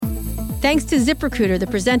Thanks to ZipRecruiter, the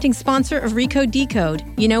presenting sponsor of Recode Decode.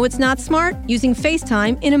 You know what's not smart? Using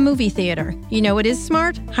FaceTime in a movie theater. You know what is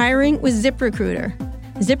smart? Hiring with ZipRecruiter.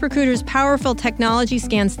 ZipRecruiter's powerful technology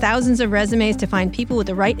scans thousands of resumes to find people with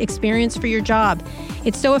the right experience for your job.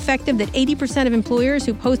 It's so effective that 80% of employers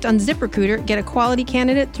who post on ZipRecruiter get a quality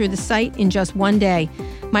candidate through the site in just one day.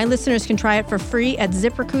 My listeners can try it for free at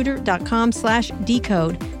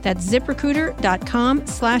ZipRecruiter.com/decode. That's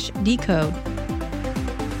ZipRecruiter.com/decode.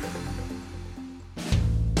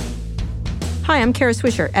 Hi, I'm Kara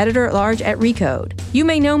Swisher, editor-at-large at Recode. You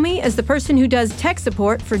may know me as the person who does tech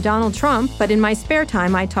support for Donald Trump, but in my spare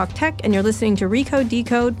time, I talk tech, and you're listening to Recode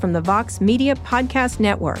Decode from the Vox Media Podcast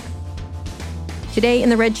Network. Today in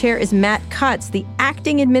the red chair is Matt Cutts, the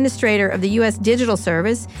acting administrator of the U.S. Digital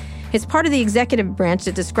Service. It's part of the executive branch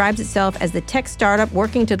that describes itself as the tech startup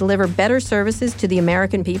working to deliver better services to the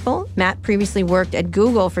American people. Matt previously worked at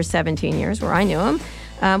Google for 17 years, where I knew him.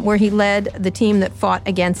 Where he led the team that fought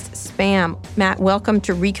against spam. Matt, welcome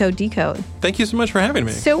to Recode Decode. Thank you so much for having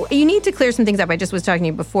me. So you need to clear some things up. I just was talking to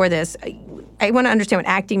you before this. I want to understand what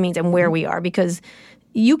acting means and where we are, because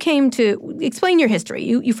you came to explain your history.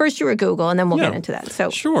 You first you were at Google, and then we'll get into that. So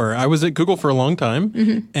sure. I was at Google for a long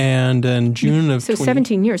time, and in June of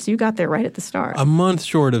 17 years. So you got there right at the start. A month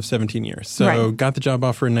short of 17 years. So got the job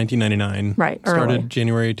offer in 1999. Right. Started early.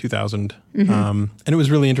 January 2000. And it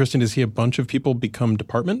was really interesting to see a bunch of people become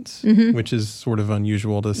departments, which is sort of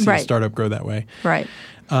unusual to see a startup grow that way. Right.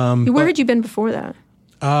 Where had you been before that?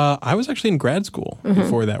 I was actually in grad school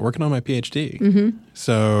before that, working on my PhD.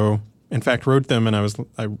 So in fact, wrote them, and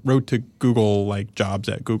I wrote to Google, like jobs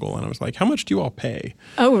at Google, and I was like, how much do you all pay?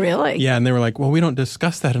 Oh, really? Yeah, and they were like, well, we don't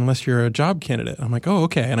discuss that unless you're a job candidate. I'm like, oh,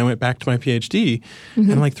 okay. And I went back to my PhD,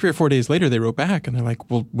 and like 3 or 4 days later, they wrote back, and they're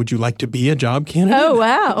like, well, would you like to be a job candidate? Oh,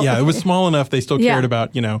 wow. Yeah, it was small enough they still cared about,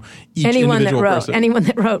 each individual person. Anyone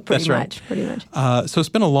that wrote, pretty That's much. Pretty much. So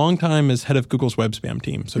spent a long time as head of Google's web spam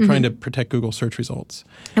team, so trying to protect Google search results.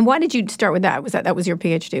 And why did you start with that? That was your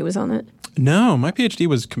PhD was on it? No, my PhD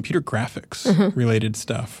was computer graphics related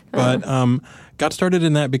stuff. But got started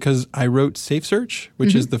in that because I wrote Safe Search,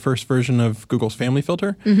 which is the first version of Google's family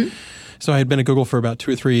filter. So I had been at Google for about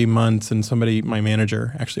 2 or 3 months, and my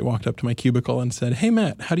manager, actually walked up to my cubicle and said, hey,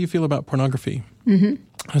 Matt, how do you feel about pornography? I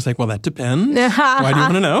was like, well, that depends. Why do you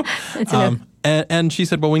want to know? And she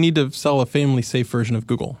said, well, we need to sell a family-safe version of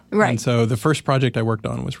Google. Right. And so the first project I worked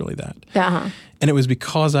on was really that. And it was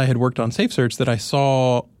because I had worked on Safe Search that I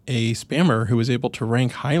saw a spammer who was able to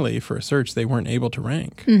rank highly for a search they weren't able to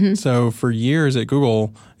rank. So for years at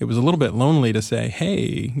Google, it was a little bit lonely to say,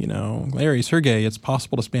 hey, Larry, Sergey, it's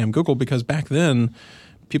possible to spam Google, because back then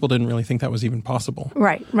people didn't really think that was even possible.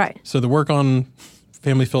 Right. So the work on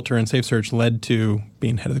Family Filter and Safe Search led to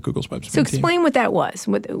being head of the Google's web spam team. So explain what that was,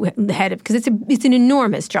 what the head of, because it's an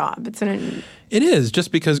enormous job. It is,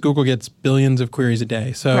 just because Google gets billions of queries a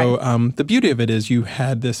day. So the beauty of it is you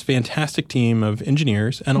had this fantastic team of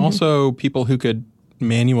engineers and also people who could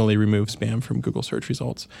manually remove spam from Google search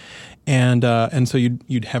results. And so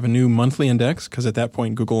you'd have a new monthly index, because at that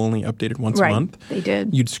point Google only updated once a month. They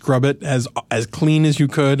did. You'd scrub it as clean as you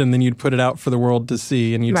could, and then you'd put it out for the world to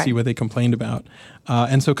see, and you'd see what they complained about.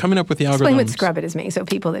 And so coming up with the algorithms. Explain what scrub it is mean, so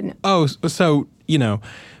people didn't. Oh, so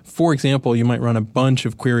for example, you might run a bunch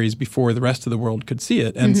of queries before the rest of the world could see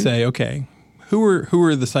it and say, okay, who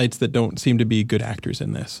are the sites that don't seem to be good actors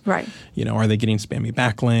in this? Right. Are they getting spammy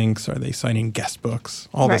backlinks? Are they citing guest books?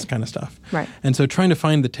 All this kind of stuff. Right. And so trying to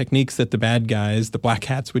find the techniques that the bad guys, the black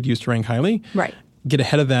hats, would use to rank highly. Right. Get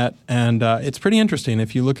ahead of that. And it's pretty interesting.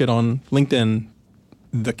 If you look at on LinkedIn,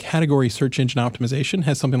 the category search engine optimization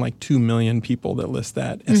has something like 2 million people that list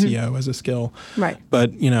that SEO as a skill. Right.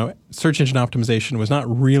 But, search engine optimization was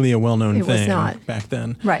not really a well-known thing back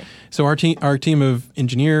then. Right. So our team of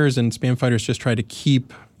engineers and spam fighters just tried to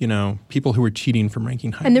keep, people who were cheating from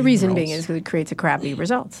ranking high. And the reason being is because it creates a crappy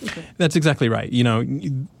results. That's exactly right.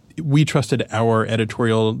 We trusted our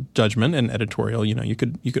editorial judgment, and editorial, you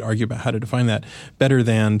could argue about how to define that, better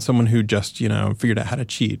than someone who just, figured out how to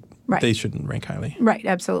cheat. Right. They shouldn't rank highly. Right,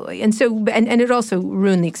 absolutely. And so, and it also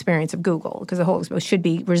ruined the experience of Google, because the whole experience should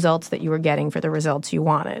be results that you were getting for the results you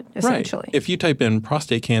wanted, essentially. Right. If you type in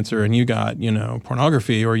prostate cancer and you got,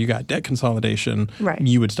 pornography, or you got debt consolidation,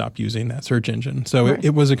 you would stop using that search engine. So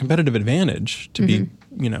it was a competitive advantage to be,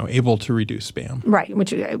 able to reduce spam. Right,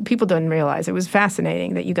 which people don't realize. It was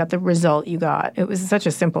fascinating that you got the result you got. It was such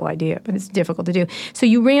a simple idea, but it's difficult to do. So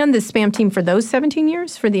you ran the spam team for those 17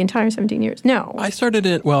 years, for the entire 17 years? No. I started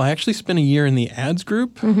it, I actually spent a year in the ads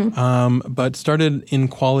group, but started in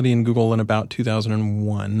quality in Google in about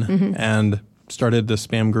 2001 and started the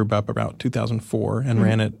spam group up about 2004 and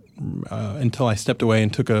ran it until I stepped away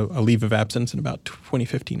and took a leave of absence in about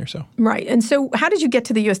 2015 or so. Right. And so how did you get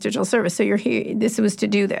to the U.S. Digital Service? So you're here. This was to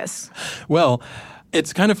do this. Well,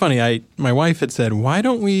 it's kind of funny. My wife had said, why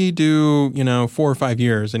don't we do, 4 or 5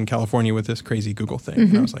 years in California with this crazy Google thing?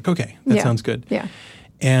 And I was like, okay, that sounds good. Yeah.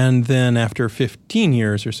 And then after 15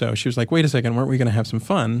 years or so, she was like, wait a second, weren't we going to have some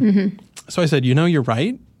fun? So I said, you're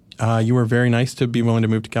right. You were very nice to be willing to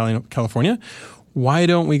move to California. Why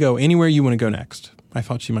don't we go anywhere you want to go next? I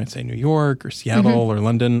thought she might say New York or Seattle or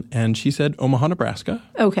London. And she said Omaha, Nebraska.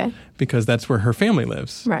 Okay. Because that's where her family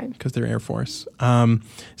lives. Right. Because they're Air Force.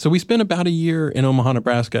 So we spent about a year in Omaha,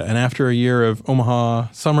 Nebraska. And after a year of Omaha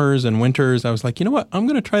summers and winters, I was like, you know what? I'm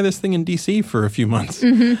going to try this thing in D.C. for a few months.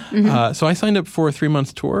 So I signed up for a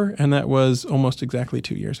 3-month tour. And that was almost exactly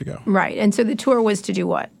 2 years ago. Right. And so the tour was to do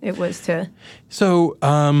what? It was to... So...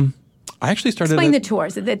 I actually started... Explain the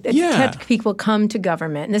tours. That people come to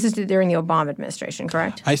government. And this is during the Obama administration,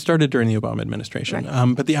 correct? I started during the Obama administration.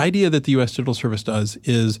 Right. But the idea that the U.S. Digital Service does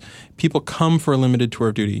is people come for a limited tour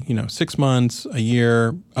of duty, 6 months, a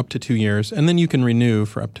year, up to 2 years, and then you can renew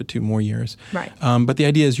for up to 2 more years. Right. But the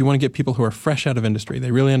idea is you want to get people who are fresh out of industry.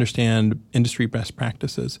 They really understand industry best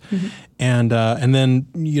practices. And then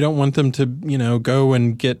you don't want them to, go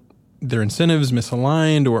and get their incentives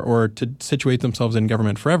misaligned or to situate themselves in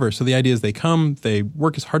government forever. So the idea is they come, they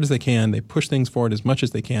work as hard as they can, they push things forward as much as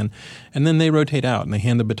they can, and then they rotate out and they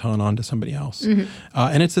hand the baton on to somebody else.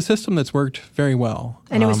 And it's a system that's worked very well.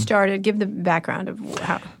 And it was started, give the background of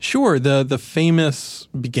how. Sure. The famous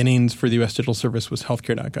beginnings for the U.S. Digital Service was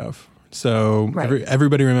healthcare.gov. So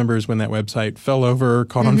everybody remembers when that website fell over,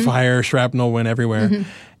 caught on fire, shrapnel went everywhere.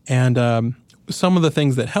 And some of the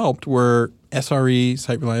things that helped were SRE,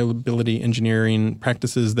 site reliability engineering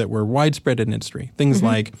practices that were widespread in industry. Things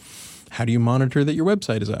like, how do you monitor that your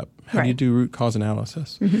website is up? How do you do root cause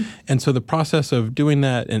analysis? And so the process of doing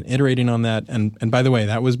that and iterating on that, and by the way,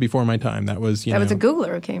 that was before my time. That was, that was a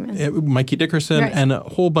Googler who came in. Mikey Dickerson and a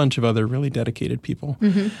whole bunch of other really dedicated people.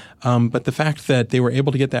 But the fact that they were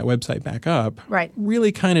able to get that website back up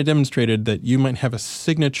really kind of demonstrated that you might have a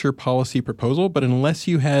signature policy proposal, but unless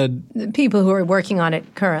you had... The people who are working on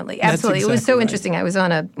it currently. Absolutely. Exactly it was so interesting. I was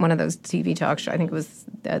on one of those TV talk shows, I think it was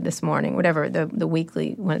This Morning, whatever, the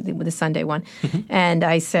weekly one, the Sunday one. And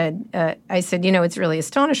I said, it's really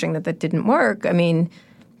astonishing that didn't work. I mean,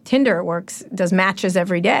 Tinder does matches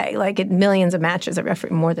every day, millions of matches,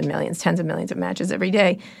 more than millions, tens of millions of matches every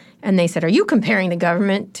day. And they said, are you comparing the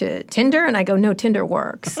government to Tinder? And I go, no, Tinder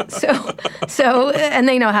works. So, and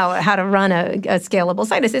they know how to run a scalable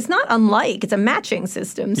site. It's not unlike, it's a matching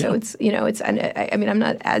system. So I'm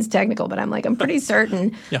not as technical, but I'm pretty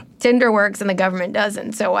certain Tinder works and the government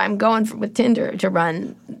doesn't. So I'm going with Tinder to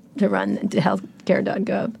run to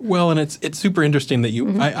healthcare.gov. Well, and it's super interesting that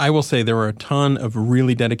I will say there are a ton of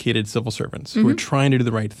really dedicated civil servants who are trying to do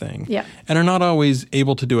the right thing and are not always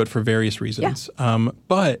able to do it for various reasons.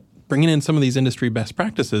 But bringing in some of these industry best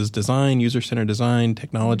practices, design, user-centered design,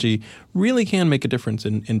 technology, really can make a difference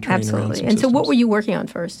in turning around some systems. And so what were you working on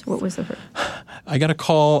first? What was the first? I got a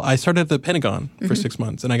call. I started at the Pentagon for 6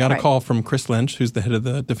 months, and I got a call from Chris Lynch, who's the head of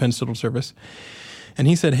the Defense Digital Service. And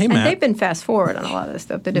he said, hey, Matt. And they've been fast forward on a lot of this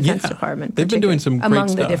stuff, the Defense Department. They've been doing some great among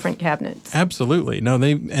stuff. The different cabinets. Absolutely. No,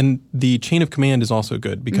 and the chain of command is also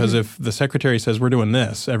good because if the secretary says we're doing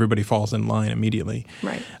this, everybody falls in line immediately.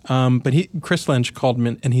 Right. But Chris Lynch called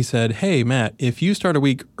me and he said, hey, Matt, if you start a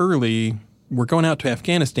week early, we're going out to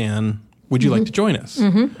Afghanistan. Would you like to join us?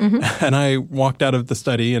 And I walked out of the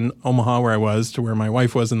study in Omaha where I was to where my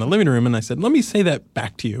wife was in the living room, and I said, let me say that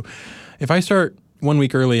back to you. If I start 1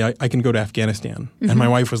 week early, I can go to Afghanistan. And my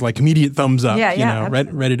wife was like, immediate thumbs up,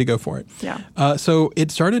 ready to go for it. Yeah. So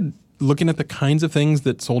it started looking at the kinds of things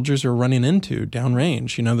that soldiers are running into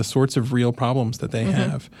downrange, the sorts of real problems that they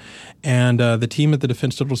have. And the team at the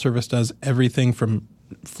Defense Digital Service does everything from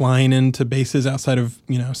flying into bases outside of,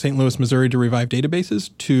 St. Louis, Missouri to revive databases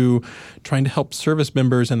to trying to help service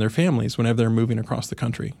members and their families whenever they're moving across the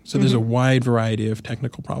country. So there's a wide variety of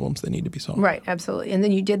technical problems that need to be solved. Right, absolutely. And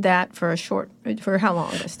then you did that for how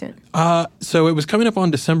long, a stint? So it was coming up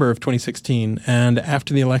on December of 2016, and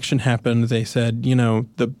after the election happened, they said,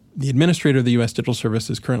 the administrator of the U.S. Digital Service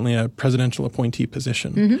is currently a presidential appointee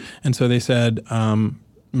position. And so they said,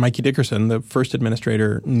 Mikey Dickerson, the first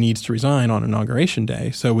administrator, needs to resign on Inauguration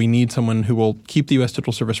Day. So we need someone who will keep the U.S.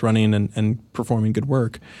 Digital Service running and performing good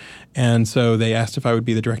work. And so they asked if I would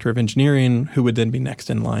be the director of engineering, who would then be next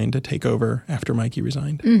in line to take over after Mikey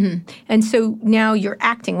resigned. Mm-hmm. And so now you're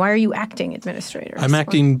acting. Why are you acting administrator? I'm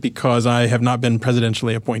acting because I have not been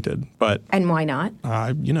presidentially appointed. And why not?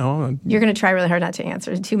 You're going to try really hard not to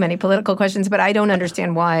answer too many political questions, but I don't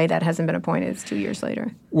understand why that hasn't been appointed. It's 2 years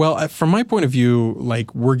later. Well, from my point of view,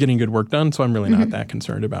 we're getting good work done, so I'm really not that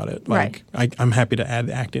concerned about it. Right. I'm happy to add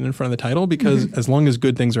acting in front of the title because as long as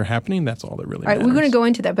good things are happening, that's all that really matters. We're going to go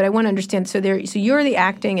into that, but I want to understand. So you're the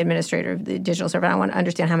acting administrator of the digital service. I want to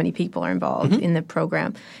understand how many people are involved in the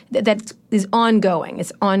program. That is ongoing.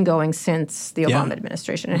 It's ongoing since the Obama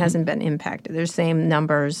administration. It hasn't been impacted. There's same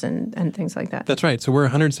numbers and things like that. That's right. So we're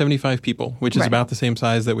 175 people, which is about the same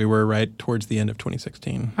size that we were right towards the end of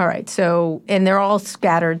 2016. All right. So, and they're all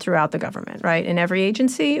scattered throughout the government, right? In every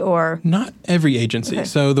agency or? Not every agency. Okay.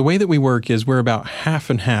 So the way that we work is we're about half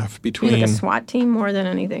and half between. Like a SWAT team more than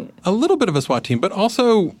anything? A little bit of a SWAT team, but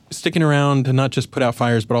also sticking around to not just put out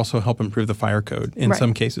fires, but also help improve the fire code in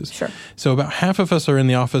some cases. Sure. So about half of us are in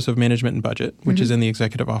the Office of Management and Budget, which is in the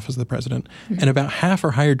Executive Office of the President, and about half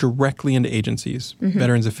are hired directly into agencies,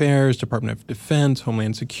 Veterans Affairs, Department of Defense,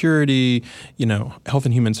 Homeland Security, Health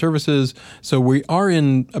and Human Services. So we are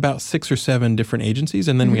in about 6 or 7 different agencies,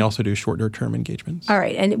 and then we also do shorter-term engagements. All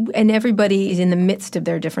right, and everybody is in the midst of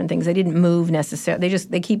their different things. They didn't move necessarily.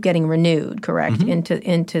 They keep getting renewed, correct,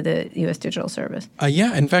 into the U.S. Digital Service.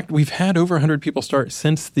 Yeah. In fact, we've had over 100 people start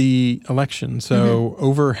since the election. So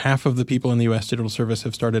over half of the people in the U.S. Digital Service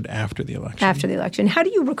have started after the election. After the election. How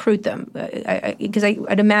do you recruit them? Because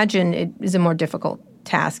I'd imagine it is a more difficult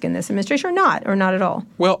task in this administration, or not at all?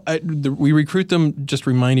 Well, we recruit them just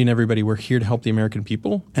reminding everybody we're here to help the American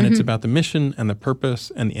people, and it's about the mission and the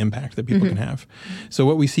purpose and the impact that people can have. So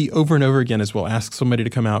what we see over and over again is we'll ask somebody to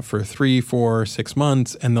come out for 3, 4, 6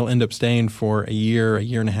 months, and they'll end up staying for a year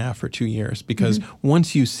and a half, or 2 years, because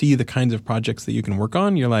once you see the kinds of projects that you can work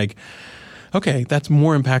on, you're like, okay, that's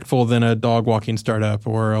more impactful than a dog walking startup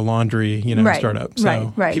or a laundry, startup.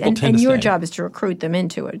 So right. People tend and to your stay. job is to recruit them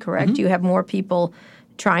into it, correct? You have more people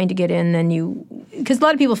trying to get in than you – because a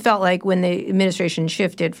lot of people felt like when the administration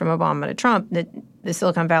shifted from Obama to Trump that the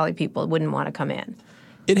Silicon Valley people wouldn't want to come in.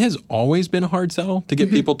 It has always been a hard sell to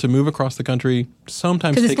get people to move across the country.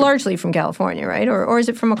 Sometimes because it's largely from California, right? Or is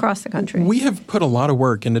it from across the country? We have put a lot of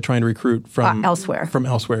work into trying to recruit from elsewhere.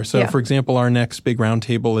 So, for example, our next big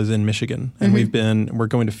roundtable is in Michigan, and we're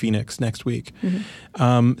going to Phoenix next week.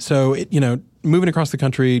 Moving across the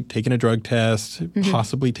country, taking a drug test,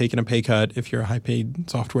 possibly taking a pay cut if you're a high-paid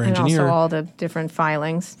software engineer. And also all the different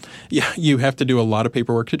filings. Yeah, you have to do a lot of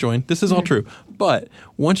paperwork to join. This is all true. But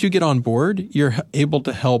once you get on board, you're able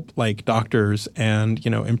to help doctors and,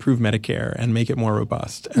 improve Medicare and make it more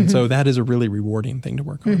robust. And so that is a really rewarding thing to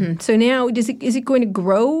work on. So now is it going to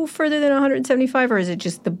grow further than 175, or is it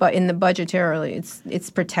just in the budgetarily it's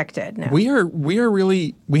protected now? We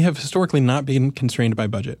have historically not been constrained by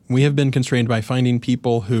budget. We have been constrained by finding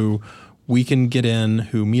people who we can get in,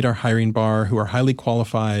 who meet our hiring bar, who are highly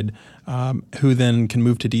qualified, who then can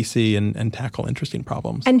move to D.C. and tackle interesting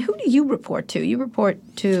problems. And who do you report to? You report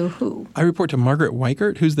to who? I report to Margaret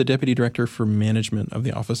Weichert, who's the Deputy Director for Management of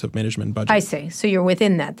the Office of Management and Budget. I see. So you're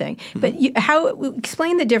within that thing. But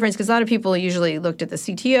explain the difference, because a lot of people usually looked at the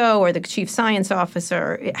CTO or the Chief Science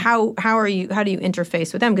Officer. How do you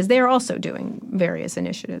interface with them? Because they're also doing various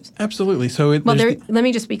initiatives. Absolutely. So let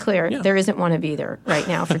me just be clear. Yeah. There isn't one of either right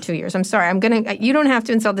now for 2 years. I'm sorry. You don't have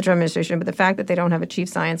to insult the Trump administration, but the fact that they don't have a Chief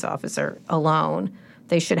Science Officer alone,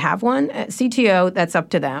 they should have one. CTO, that's up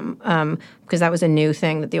to them, because that was a new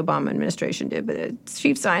thing that the Obama administration did. But a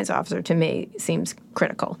Chief Science Officer, to me, seems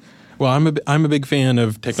critical. Well, I'm a big fan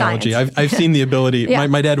of technology. I've seen the ability. Yeah.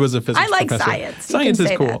 My dad was a physics professor. professor. I like science. Science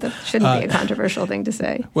is cool. That shouldn't be a controversial thing to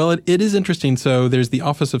say. Well, it is interesting. So there's the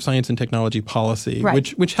Office of Science and Technology Policy,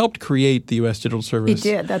 which helped create the U.S. Digital Service. It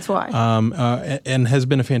did. That's why. And has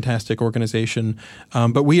been a fantastic organization.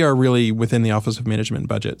 But we are really within the Office of Management and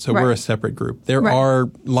Budget. So we're a separate group. There are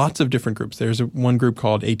lots of different groups. There's one group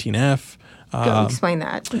called 18F. Go explain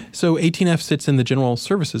that. So 18F sits in the General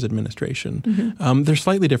Services Administration. They're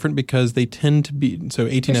slightly different because they tend to be – so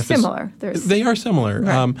 18F They're similar. They are similar.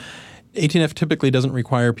 Right. 18F typically doesn't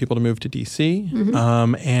require people to move to D.C.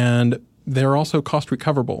 And they're also cost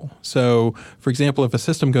recoverable. So, for example, if a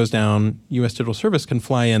system goes down, U.S. Digital Service can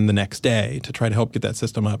fly in the next day to try to help get that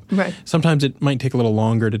system up. Right. Sometimes it might take a little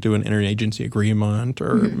longer to do an interagency agreement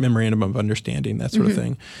or memorandum of understanding, that sort of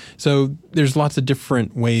thing. So there's lots of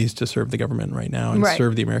different ways to serve the government right now and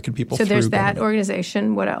serve the American people through So there's government. that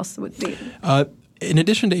organization. What else would be? in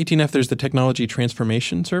addition to 18F, there's the Technology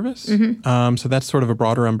Transformation Service. So that's sort of a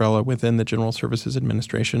broader umbrella within the General Services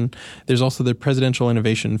Administration. There's also the Presidential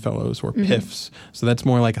Innovation Fellows, or PIFs. So that's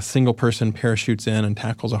more like a single person parachutes in and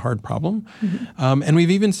tackles a hard problem. And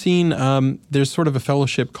we've even seen there's sort of a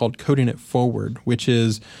fellowship called Coding It Forward, which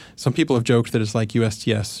is, some people have joked that it's like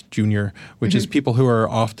USTS Junior, which is people who are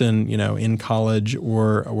often, in college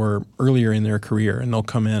or earlier in their career, and they'll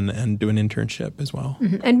come in and do an internship as well.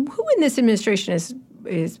 And who in this administration is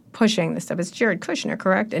pushing this stuff? It's Jared Kushner,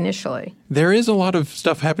 correct, initially? There is a lot of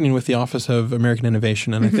stuff happening with the Office of American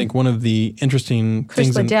Innovation, and I think one of the interesting Chris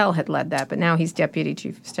things— Liddell had led that, but now he's Deputy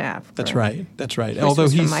Chief of Staff. That's right. That's right. Chris Although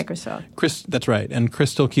was he's from Microsoft. Chris, that's right. And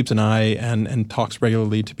Chris still keeps an eye and talks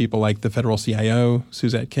regularly to people like the federal CIO,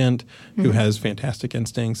 Suzette Kent, who has fantastic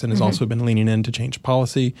instincts and has also been leaning in to change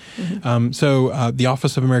policy. So the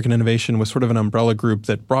Office of American Innovation was sort of an umbrella group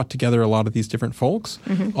that brought together a lot of these different folks,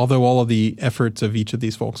 although all of the efforts of each of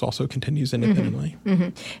these folks also continues independently.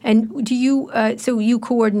 And do you so you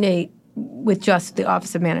coordinate with just the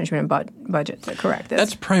Office of Management and Budget, is that correct?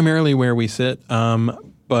 That's primarily where we sit.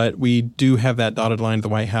 But we do have that dotted line to the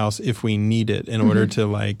White House if we need it in order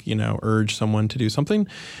to urge someone to do something.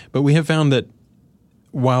 But we have found that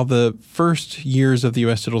while the first years of the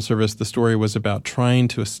U.S. Digital Service, the story was about trying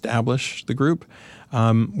to establish the group,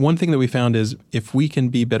 one thing that we found is if we can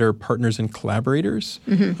be better partners and collaborators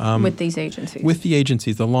with these agencies. With the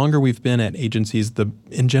agencies, the longer we've been at agencies,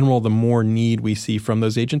 in general, the more need we see from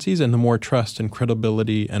those agencies and the more trust and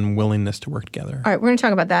credibility and willingness to work together. All right, we're going to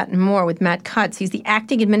talk about that and more with Matt Cutts. He's the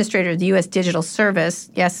acting administrator of the U.S. Digital Service.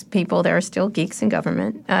 Yes, people, there are still geeks in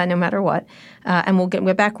government, no matter what. And we'll get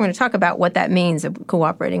back. We're going to talk about what that means of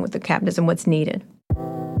cooperating with the cabinets and what's needed.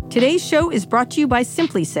 Today's show is brought to you by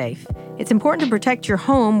SimpliSafe. It's important to protect your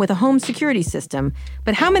home with a home security system.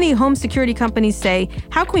 But how many home security companies say,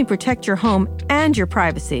 how can we protect your home and your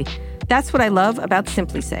privacy? That's what I love about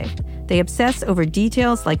SimpliSafe. They obsess over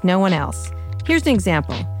details like no one else. Here's an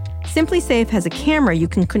example. SimpliSafe has a camera you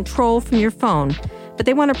can control from your phone, but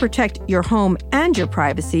they want to protect your home and your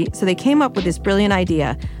privacy, so they came up with this brilliant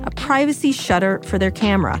idea, a privacy shutter for their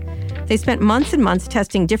camera. They spent months and months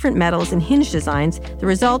testing different metals and hinge designs. The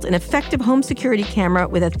result, an effective home security camera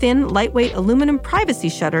with a thin, lightweight aluminum privacy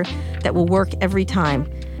shutter that will work every time.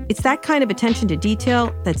 It's that kind of attention to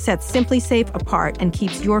detail that sets SimpliSafe apart and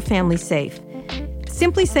keeps your family safe.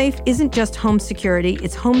 SimpliSafe isn't just home security,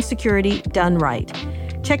 it's home security done right.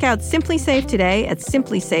 Check out SimpliSafe today at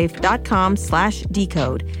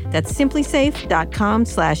simplisafe.com/decode. That's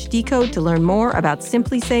simplisafe.com/decode to learn more about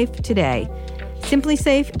SimpliSafe today.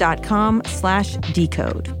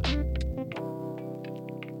 simplisafe.com/decode.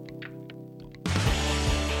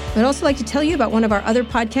 I'd also like to tell you about one of our other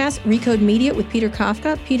podcasts, Recode Media with Peter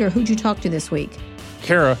Kafka. Peter, who'd you talk to this week?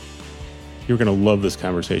 Kara, you're going to love this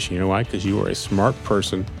conversation. You know why? Because you are a smart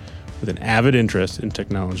person with an avid interest in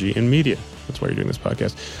technology and media. That's why you're doing this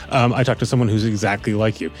podcast. I talked to someone who's exactly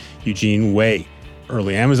like you, Eugene Wei,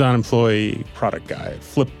 early Amazon employee, product guy at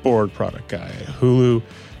Flipboard, product guy at Hulu,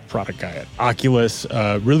 product guy at Oculus,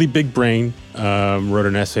 really big brain, wrote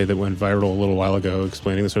an essay that went viral a little while ago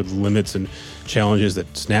explaining the sort of limits and challenges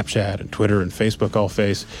that Snapchat and Twitter and Facebook all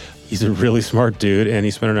face. He's a really smart dude, and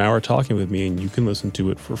he spent an hour talking with me, and you can listen to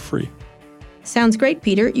it for free. Sounds great,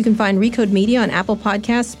 Peter. You can find Recode Media on Apple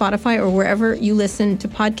Podcasts, Spotify, or wherever you listen to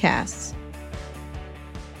podcasts.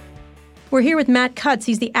 We're here with Matt Cutts.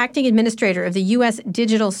 He's the acting administrator of the U.S.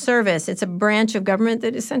 Digital Service. It's a branch of government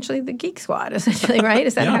that essentially the Geek Squad, essentially, right?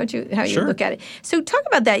 Is that how you look at it? So talk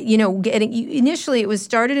about that. Initially it was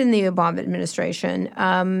started in the Obama administration.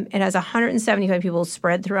 It has 175 people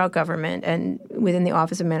spread throughout government and within the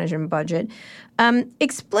Office of Management and Budget.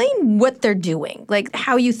 Explain what they're doing, like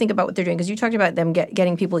how you think about what they're doing, because you talked about them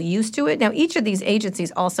getting people used to it. Now, each of these agencies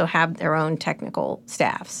also have their own technical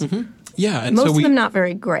staffs. Mm-hmm. Yeah, and most of them not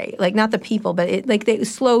very great, like not the people, but they're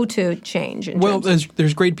slow to change.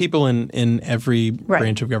 There's great people in every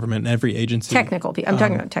branch of government, in every agency. Technical people. I'm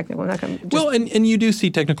talking about technical. I'm not going to. And you do see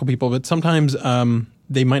technical people, but sometimes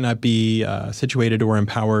they might not be situated or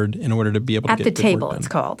empowered in order to be able to get at the table. Work done. It's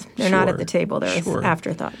called. They're not at the table. They're an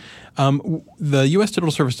afterthought. The U.S.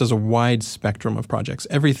 Digital Service does a wide spectrum of projects.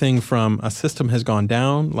 Everything from a system has gone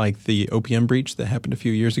down, like the OPM breach that happened a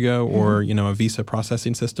few years ago, or a visa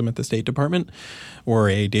processing system at the State Department, or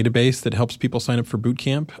a database that helps people sign up for boot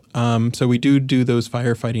camp. So we do those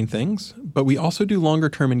firefighting things, but we also do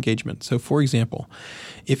longer-term engagement. So, for example,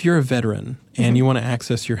 if you're a veteran and you want to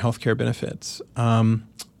access your healthcare benefits,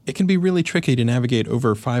 it can be really tricky to navigate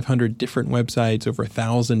over 500 different websites, over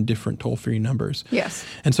 1,000 different toll-free numbers. Yes.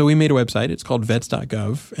 And so we made a website. It's called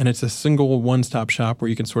vets.gov, and it's a single one-stop shop where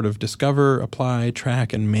you can sort of discover, apply,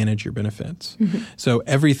 track, and manage your benefits. So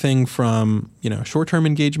everything from, short-term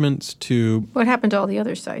engagements to... What happened to all the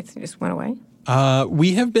other sites? They just went away?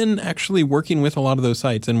 We have been actually working with a lot of those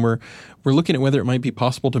sites, and we're looking at whether it might be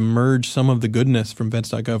possible to merge some of the goodness from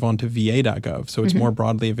vets.gov onto va.gov so it's more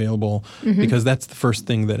broadly available, because that's the first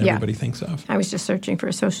thing that everybody thinks of. I was just searching for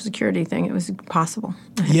a Social Security thing. It was possible.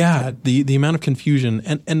 Yeah, the amount of confusion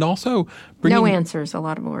and also bringing... No answers, a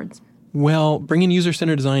lot of words. Well, bringing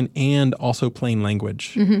user-centered design and also plain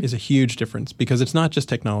language is a huge difference, because it's not just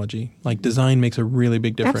technology. Like, design makes a really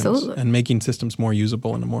big difference. Absolutely. And making systems more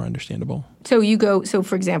usable and more understandable. So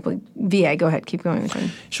for example, VA, go ahead, keep going.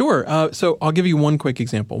 Sure. So I'll give you one quick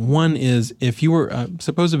example. One is if you were,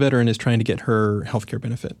 suppose a veteran is trying to get her healthcare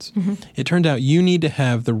benefits. It turned out you need to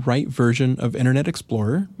have the right version of Internet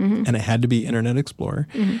Explorer, and it had to be Internet Explorer,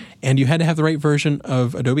 and you had to have the right version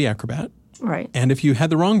of Adobe Acrobat. Right. And if you had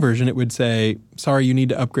the wrong version, it would say, sorry, you need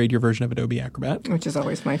to upgrade your version of Adobe Acrobat. Which is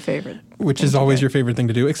always my favorite. Which is always your favorite thing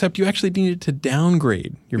to do, except you actually needed to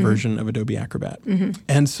downgrade your version of Adobe Acrobat.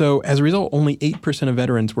 And so as a result, only 8% of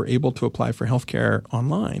veterans were able to apply for healthcare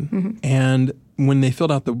online. And when they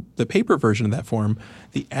filled out the paper version of that form,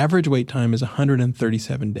 the average wait time is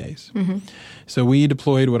 137 days. So we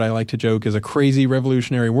deployed what I like to joke is a crazy,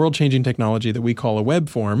 revolutionary, world-changing technology that we call a web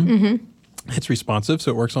form. It's responsive, so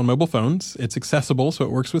it works on mobile phones. It's accessible, so it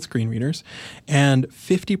works with screen readers. And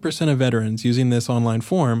 50% of veterans using this online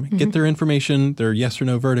form get their information, their yes or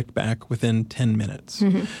no verdict back within 10 minutes.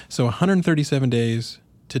 So 137 days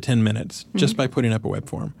to 10 minutes just by putting up a web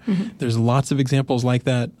form. There's lots of examples like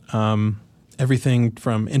that. Everything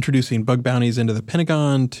from introducing bug bounties into the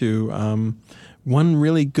Pentagon to one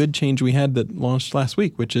really good change we had that launched last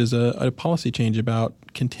week, which is a policy change about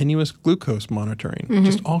continuous glucose monitoring,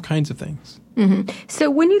 just all kinds of things.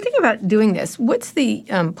 So when you think about doing this, what's the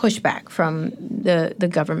pushback from the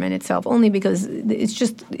government itself? Only because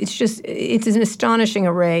it's an astonishing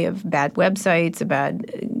array of bad websites,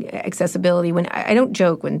 bad accessibility. When I don't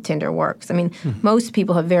joke when Tinder works. I mean, most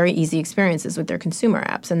people have very easy experiences with their consumer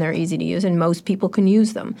apps, and they're easy to use, and most people can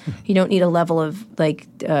use them. You don't need a level of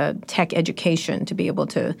tech education to be able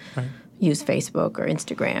to use Facebook or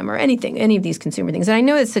Instagram or any of these consumer things. And I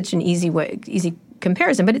know it's such an easy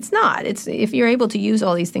comparison, but it's not. It's if you're able to use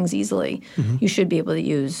all these things easily, you should be able to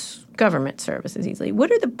use government services easily.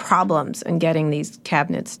 What are the problems in getting these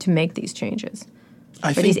cabinets to make these changes?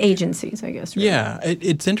 These agencies, I guess. Really. Yeah,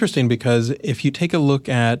 it's interesting because if you take a look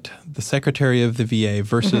at the secretary of the VA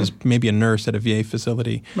versus maybe a nurse at a VA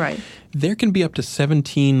facility, there can be up to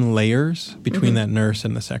 17 layers between that nurse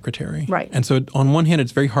and the secretary. And so on one hand,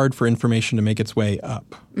 it's very hard for information to make its way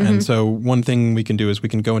up. And so one thing we can do is we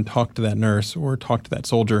can go and talk to that nurse or talk to that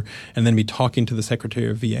soldier and then be talking to the secretary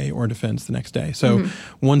of VA or defense the next day. So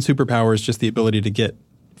one superpower is just the ability to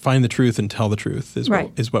find the truth and tell the truth is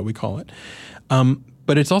what we call it.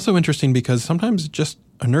 But it's also interesting because sometimes just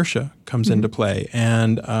inertia comes into play.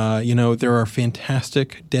 And, there are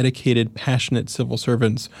fantastic, dedicated, passionate civil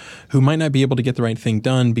servants who might not be able to get the right thing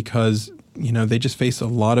done because, they just face a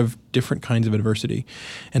lot of different kinds of adversity.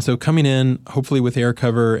 And so coming in, hopefully with air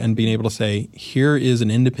cover and being able to say, here is an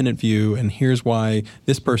independent view and here's why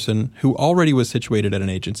this person who already was situated at an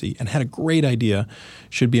agency and had a great idea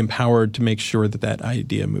should be empowered to make sure that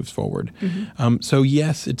idea moves forward. So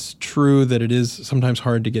yes, it's true that it is sometimes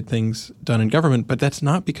hard to get things done in government, but that's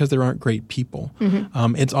not because there aren't great people.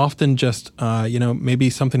 It's often just, maybe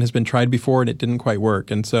something has been tried before and it didn't quite work.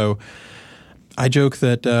 And so I joke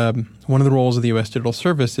that one of the roles of the U.S. Digital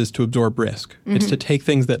Service is to absorb risk. It's to take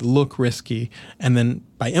things that look risky and then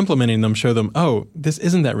by implementing them, show them, oh, this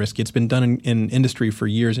isn't that risky. It's been done in industry for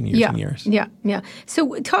years and years and years. Yeah.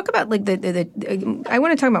 So talk about I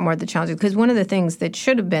want to talk about more of the challenges because one of the things that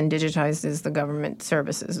should have been digitized is the government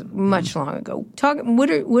services much long ago.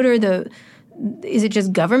 Is it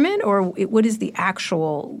just government or what is the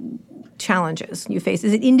actual challenges you face?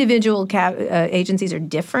 Is it individual agencies are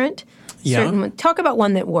different? Yeah. Talk about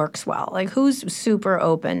one that works well. Like who's super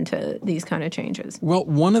open to these kind of changes? Well,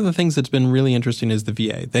 one of the things that's been really interesting is the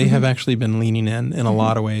VA. They have actually been leaning in a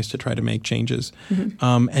lot of ways to try to make changes.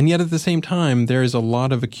 And yet at the same time, there is a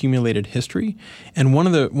lot of accumulated history. And one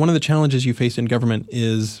of the challenges you face in government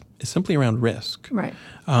is simply around risk. Right.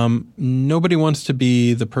 Nobody wants to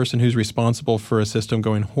be the person who's responsible for a system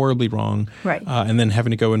going horribly wrong and then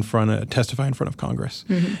having to go testify in front of Congress.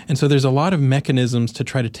 And so there's a lot of mechanisms to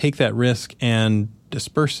try to take that risk and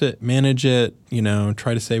disperse it, manage it,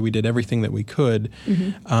 try to say we did everything that we could.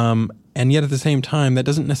 And yet at the same time, that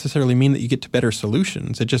doesn't necessarily mean that you get to better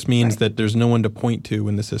solutions. It just means that there's no one to point to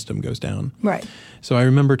when the system goes down. Right. So I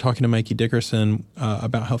remember talking to Mikey Dickerson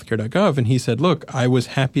about healthcare.gov, and he said, look, I was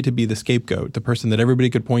happy to be the scapegoat, the person that everybody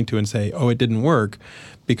could point to and say, oh, it didn't work,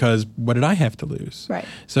 because what did I have to lose? Right.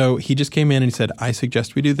 So he just came in and he said, I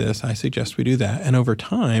suggest we do this, I suggest we do that. And over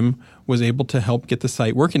time was able to help get the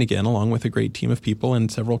site working again, along with a great team of people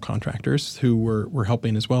and several contractors who were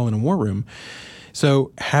helping as well in a war room.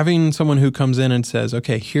 So having someone who comes in and says,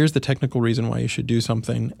 okay, here's the technical reason why you should do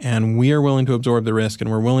something, and we are willing to absorb the risk,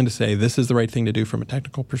 and we're willing to say this is the right thing to do from a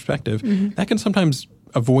technical perspective, that can sometimes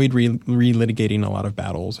avoid relitigating a lot of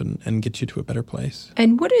battles and get you to a better place.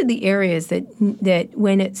 And what are the areas that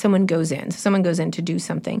when someone goes in to do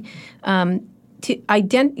something,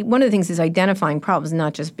 one of the things is identifying problems,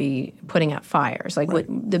 not just be putting out fires, like what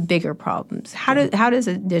the bigger problems. How does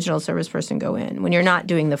a digital service person go in when you're not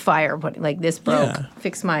doing the fire, like this broke,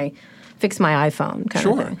 fix my iPhone kind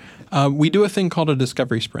of thing? We do a thing called a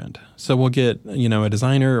discovery sprint. So we'll get a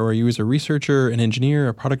designer or a user researcher, an engineer,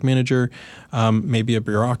 a product manager, maybe a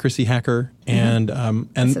bureaucracy hacker, and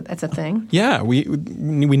that's a thing. Yeah, we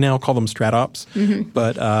now call them StratOps,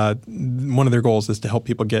 but one of their goals is to help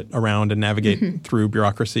people get around and navigate through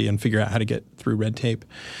bureaucracy and figure out how to get through red tape.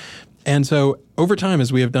 And so over time,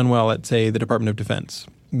 as we have done well at, say, the Department of Defense,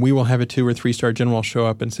 we will have a 2 or 3 star general show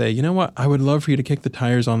up and say, you know what, I would love for you to kick the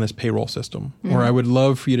tires on this payroll system. Or I would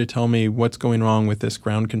love for you to tell me what's going wrong with this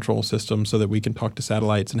ground control system so that we can talk to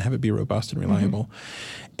satellites and have it be robust and reliable.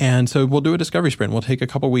 And so we'll do a discovery sprint. We'll take a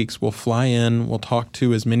couple weeks. We'll fly in. We'll talk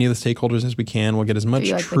to as many of the stakeholders as we can. We'll get as much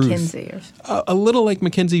truth. McKinsey a little like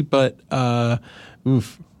McKinsey, but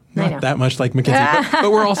not that much like McKinsey,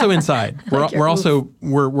 but we're also inside.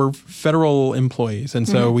 We're federal employees, and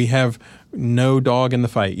so we have no dog in the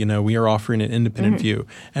fight. We are offering an independent view,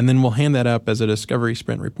 and then we'll hand that up as a discovery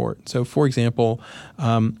sprint report. So, for example,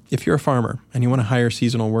 if you're a farmer and you want to hire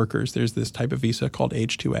seasonal workers, there's this type of visa called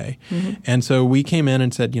H-2A, and so we came in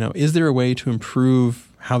and said, is there a way to improve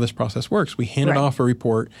how this process works? We handed off a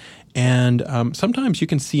report, and sometimes you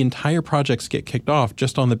can see entire projects get kicked off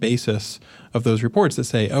just on the basis of those reports that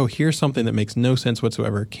say, oh, here's something that makes no sense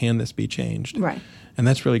whatsoever. Can this be changed? Right. And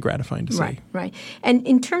that's really gratifying to see. Right. And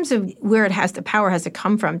in terms of where the power has to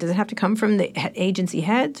come from, does it have to come from the agency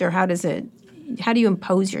heads, or how do you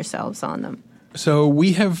impose yourselves on them? So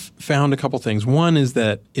we have found a couple things. One is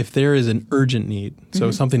that if there is an urgent need,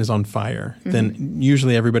 so something is on fire, then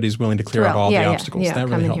usually everybody's willing to clear out all the obstacles. That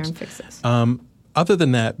really helps. Here and fix this. Other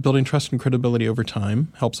than that, building trust and credibility over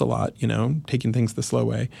time helps a lot, taking things the slow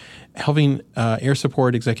way. Having air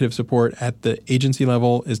support, executive support at the agency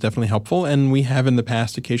level is definitely helpful. And we have in the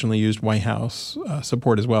past occasionally used White House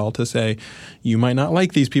support as well to say, you might not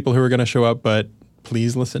like these people who are going to show up, but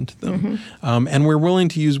please listen to them. And we're willing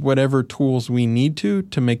to use whatever tools we need to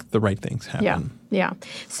make the right things happen. Yeah.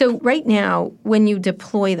 So right now, when you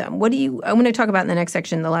deploy them, I want to talk about in the next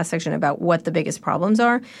section, the last section, about what the biggest problems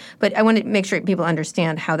are. But I want to make sure people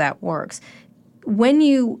understand how that works. When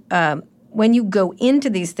you go into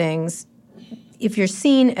these things, if you're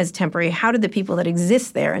seen as temporary, how do the people that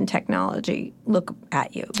exist there in technology look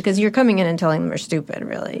at you? Because you're coming in and telling them they're stupid,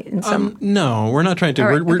 really. No, we're not trying to.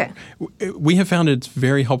 Okay. We have found it's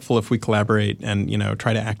very helpful if we collaborate and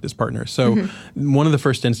try to act as partners. So one of the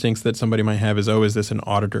first instincts that somebody might have is, is this an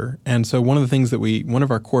auditor? And so one of the things that one of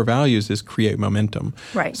our core values is create momentum.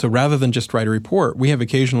 Right. So rather than just write a report, we have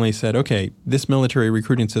occasionally said, okay, this military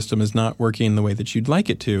recruiting system is not working the way that you'd like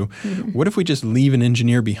it to. What if we just leave an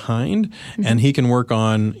engineer behind and he can work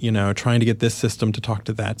on, trying to get this system to talk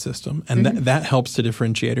to that system. And that helps to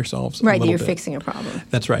differentiate ourselves a little bit. You're fixing a problem.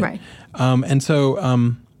 That's right. And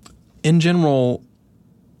so in general,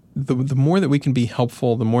 the more that we can be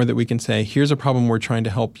helpful, the more that we can say, here's a problem we're trying to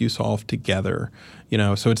help you solve together,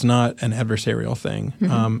 so it's not an adversarial thing.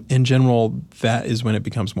 In general, that is when it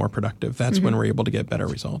becomes more productive. That's when we're able to get better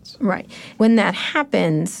results. Right. When that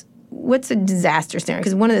happens, what's a disaster scenario?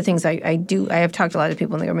 Because one of the things I have talked to a lot of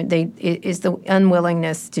people in the government, is the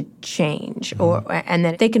unwillingness to change, and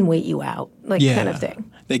that they can wait you out, kind of thing.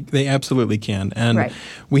 They absolutely can. And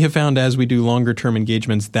we have found as we do longer term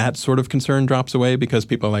engagements, that sort of concern drops away because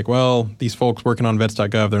people are like, well, these folks working on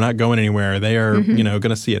vets.gov, they're not going anywhere. They are, going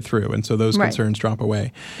to see it through. And so those concerns drop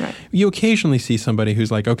away. Right. You occasionally see somebody who's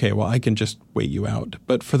like, okay, well, I can just wait you out.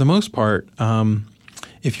 But for the most part,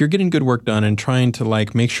 if you're getting good work done and trying to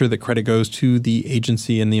make sure that credit goes to the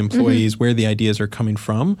agency and the employees where the ideas are coming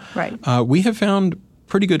from, we have found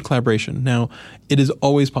pretty good collaboration. Now, it is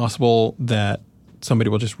always possible that somebody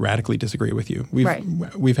will just radically disagree with you. Right.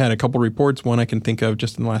 We've had a couple reports, one I can think of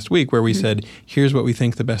just in the last week, where we said, here's what we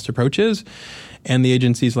think the best approach is. And the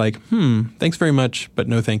agency's like, thanks very much, but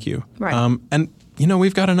no thank you. Right. And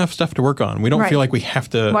we've got enough stuff to work on. We don't feel like we have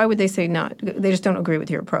to. Why would they say not? They just don't agree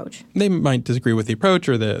with your approach. They might disagree with the approach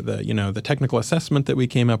or the technical assessment that we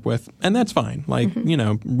came up with, and that's fine.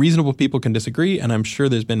 Reasonable people can disagree, and I'm sure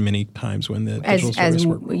there's been many times when the digital service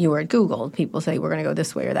you were at Google, people say we're going to go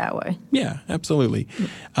this way or that way. Yeah, absolutely.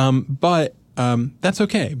 But that's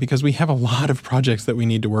okay because we have a lot of projects that we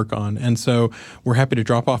need to work on. And so we're happy to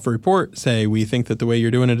drop off a report, say we think that the way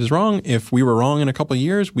you're doing it is wrong. If we were wrong in a couple of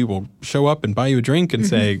years, we will show up and buy you a drink and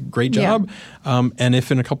say, great job. Yeah. And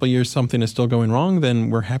if in a couple of years something is still going wrong,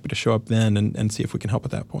 then we're happy to show up then and see if we can help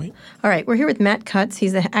at that point. All right. We're here with Matt Cutts.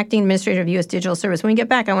 He's the acting administrator of U.S. Digital Service. When we get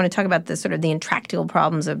back, I want to talk about the sort of the intractable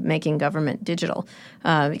problems of making government digital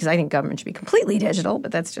because I think government should be completely digital,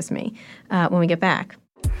 but that's just me when we get back.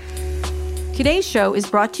 Today's show is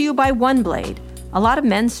brought to you by OneBlade. A lot of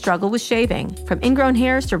men struggle with shaving. From ingrown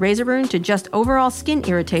hairs to razor burn to just overall skin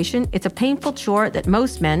irritation, it's a painful chore that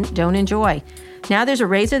most men don't enjoy. Now there's a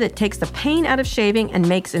razor that takes the pain out of shaving and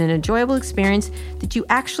makes it an enjoyable experience that you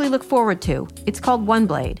actually look forward to. It's called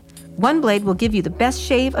OneBlade. OneBlade will give you the best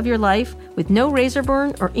shave of your life with no razor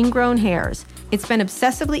burn or ingrown hairs. It's been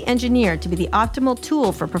obsessively engineered to be the optimal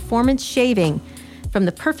tool for performance shaving. From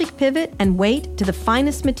the perfect pivot and weight to the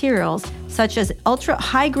finest materials, such as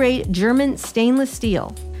ultra-high-grade German stainless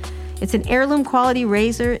steel. It's an heirloom quality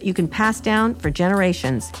razor you can pass down for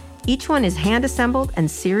generations. Each one is hand-assembled and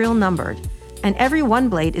serial numbered. And every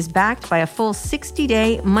OneBlade is backed by a full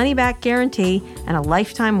 60-day money-back guarantee and a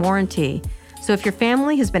lifetime warranty. So if your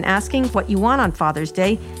family has been asking what you want on Father's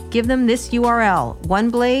Day, give them this URL,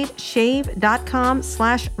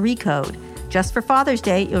 onebladeshave.com/recode. Just for Father's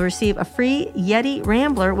Day, you'll receive a free Yeti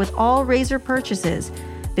Rambler with all razor purchases.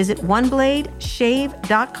 Visit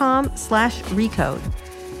onebladeshave.com/recode.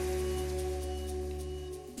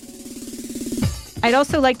 I'd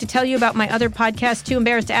also like to tell you about my other podcast, Too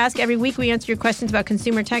Embarrassed to Ask. Every week we answer your questions about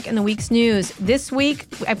consumer tech and the week's news. This week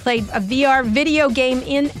I played a VR video game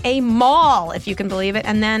in a mall, if you can believe it.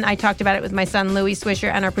 And then I talked about it with my son, Louis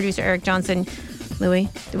Swisher, and our producer, Eric Johnson. Louis,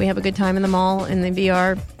 did we have a good time in the mall in the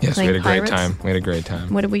VR? Yes, we had a Pirates? great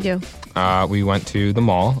time. What did we do? We went to the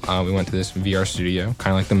mall. We went to this VR studio,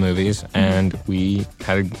 kind of like the movies, and we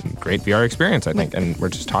had a great VR experience, I think. And we're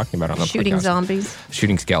just talking about it on the Shooting podcast. Zombies?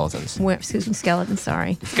 Shooting skeletons. Shooting skeletons,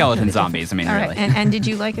 sorry. Skeleton zombies, I mean, All really. right. And did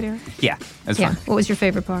you like it, Eric? Yeah, it was fun. What was your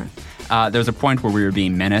favorite part? There was a point where we were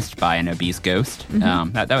being menaced by an obese ghost.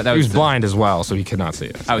 That He was blind as well, so he could not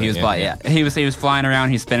see us. Oh, he was blind, yeah. He was flying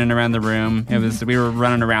around, he's spinning around the room. We were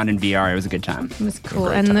running around in VR. It was a good time. It was cool.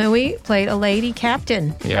 And Louis played a lady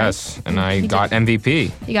captain. Yes, right? and I got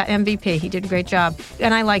MVP. He got MVP. He did a great job.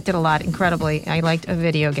 And I liked it a lot, incredibly. I liked a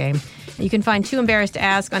video game. You can find Too Embarrassed to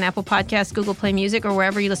Ask on Apple Podcasts, Google Play Music, or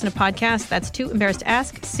wherever you listen to podcasts. That's Too Embarrassed to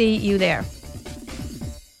Ask. See you there.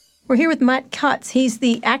 We're here with Matt Cutts. He's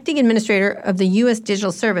the acting administrator of the U.S.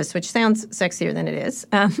 Digital Service, which sounds sexier than it is.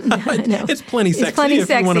 No. It's plenty sexy if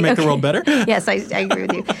you want to make the world better. Yes, I agree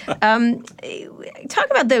with you. Talk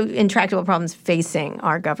about the intractable problems facing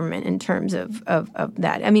our government in terms of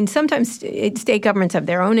that. I mean, sometimes state governments have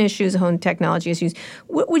their own issues, own technology issues.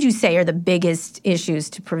 What would you say are the biggest issues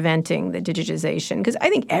to preventing the digitization? Because I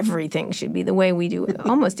think everything should be the way we do it.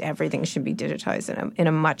 Almost everything should be digitized in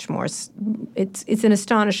a much more. It's an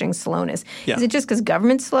astonishing slowness. Yeah. Is it just because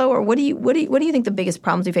government's slow, or what do you think the biggest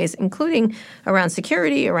problems we face, including around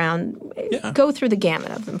security, go through the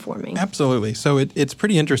gamut of them for me? Absolutely. So it's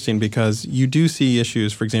pretty interesting because you do see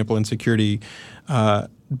issues, for example, in security.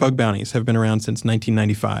 Bug bounties have been around since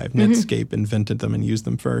 1995. Netscape invented them and used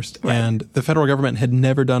them first. Right. And the federal government had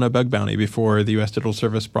never done a bug bounty before the U.S. Digital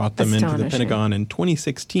Service brought them into the Pentagon in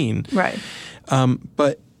 2016. Right.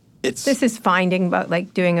 But this is finding, but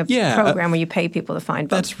like doing a program where you pay people to find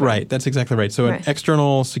bugs. That's right. That's exactly right. So an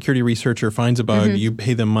external security researcher finds a bug, you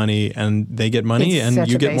pay them money, and they get money, and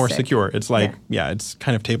you get more secure. It's like, it's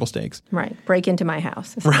kind of table stakes. Right. Break into my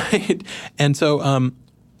house. Right. And so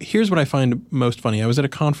here's what I find most funny. I was at a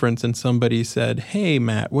conference and somebody said, hey,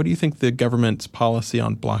 Matt, what do you think the government's policy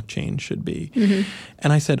on blockchain should be?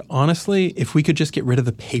 And I said, honestly, if we could just get rid of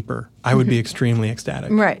the paper, I would be extremely ecstatic.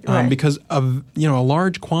 Right. Because of a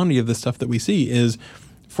large quantity of the stuff that we see is,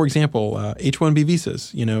 for example, H-1B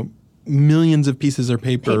visas. millions of pieces of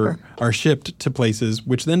paper are shipped to places,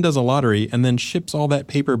 which then does a lottery and then ships all that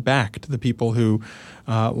paper back to the people who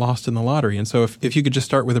lost in the lottery. And so if you could just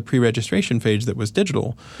start with a pre-registration phase that was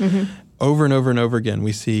digital, over and over and over again,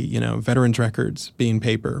 we see, veterans records being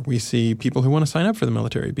paper. We see people who want to sign up for the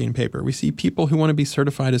military being paper. We see people who want to be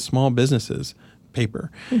certified as small businesses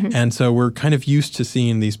paper. And so we're kind of used to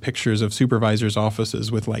seeing these pictures of supervisors'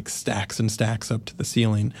 offices with like stacks and stacks up to the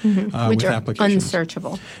ceiling with applications.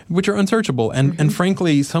 Which are unsearchable. And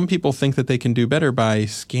frankly, some people think that they can do better by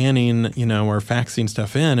scanning, or faxing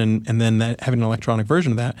stuff in and then having an electronic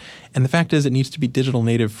version of that. And the fact is it needs to be digital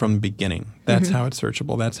native from the beginning. That's how it's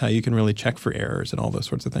searchable. That's how you can really check for errors and all those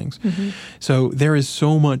sorts of things. So there is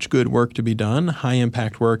so much good work to be done, high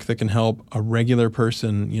impact work that can help a regular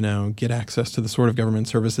person, get access to the sort of government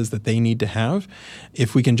services that they need to have.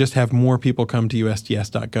 If we can just have more people come to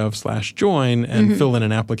usds.gov/join and fill in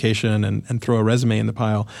an application and throw a resume in the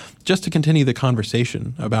pile, just to continue the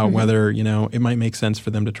conversation about whether, it might make sense for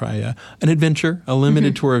them to try an adventure, a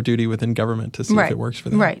limited tour of duty within government to see if it works for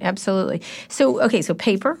them. Right, absolutely. So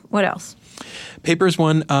paper, what else? Paper is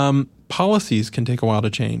one. Policies can take a while to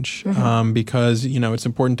change because, it's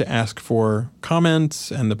important to ask for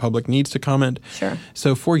comments and the public needs to comment. Sure.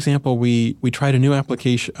 So, for example, we tried a new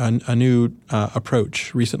application, a new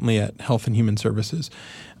approach recently at Health and Human Services.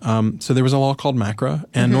 So there was a law called MACRA,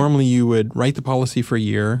 and normally you would write the policy for a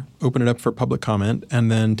year, open it up for public comment,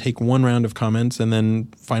 and then take one round of comments and then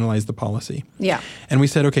finalize the policy. Yeah. And we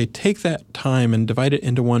said, okay, take that time and divide it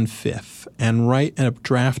into 1/5 and write a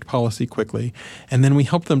draft policy quickly. And then we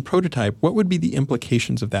helped them prototype what would be the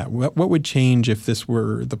implications of that. What would change if this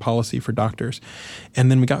were the policy for doctors? And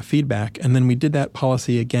then we got feedback, and then we did that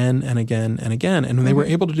policy again and again and again. And they were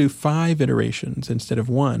able to do 5 iterations instead of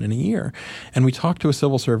 1 in a year. And we talked to a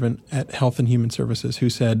civil servant at Health and Human Services who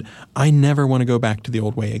said, I never want to go back to the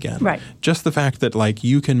old way again. Right. Just the fact that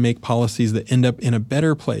you can make policies that end up in a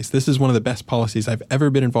better place. This is one of the best policies I've ever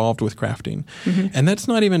been involved with crafting. And that's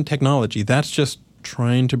not even technology. That's just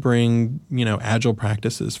trying to bring, agile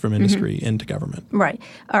practices from industry into government. Right.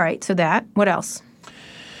 All right. So what else?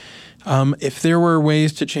 If there were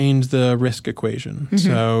ways to change the risk equation.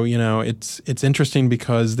 So, it's interesting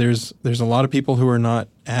because there's a lot of people who are not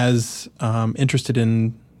as interested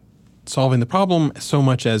in solving the problem so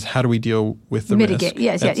much as how do we deal with the risk.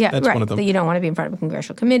 Yes, that's right. One of them. You don't want to be in front of a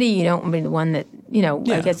congressional committee. You don't want to be the one that,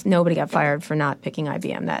 I guess nobody got fired for not picking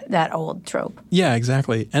IBM, that old trope. Yeah,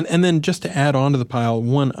 exactly. And then just to add on to the pile,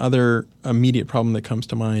 one other immediate problem that comes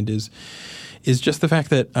to mind is just the fact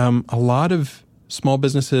that a lot of small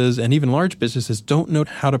businesses and even large businesses don't know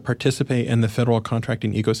how to participate in the federal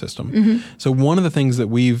contracting ecosystem. So one of the things that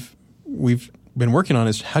we've been working on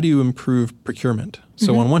is how do you improve procurement?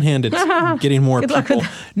 So on one hand, it's getting more people.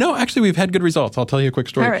 No, actually, we've had good results. I'll tell you a quick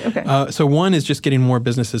story. All right, okay. So one is just getting more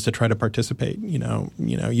businesses to try to participate.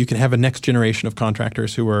 You can have a next generation of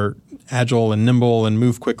contractors who are agile and nimble and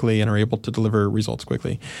move quickly and are able to deliver results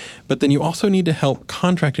quickly. But then you also need to help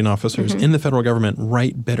contracting officers in the federal government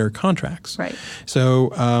write better contracts. Right.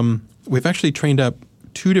 So we've actually trained up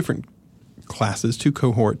 2 different classes, 2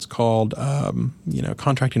 cohorts called,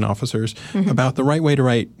 contracting officers about the right way to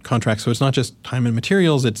write contracts. So it's not just time and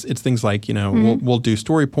materials. It's things like, we'll do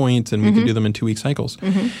story points and we can do them in 2-week cycles.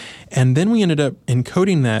 And then we ended up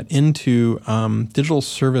encoding that into digital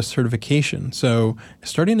service certification. So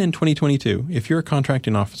starting in 2022, if you're a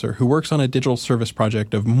contracting officer who works on a digital service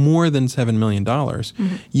project of more than $7 million,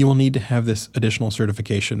 you will need to have this additional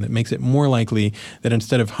certification that makes it more likely that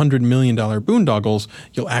instead of $100 million boondoggles,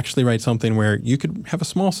 you'll actually write something where you could have a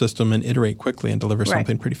small system and iterate quickly and deliver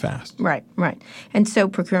something pretty fast. Right. And so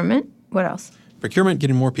procurement, what else? Procurement,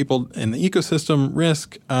 getting more people in the ecosystem,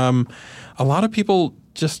 risk. A lot of people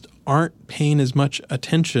just aren't paying as much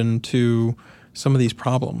attention to some of these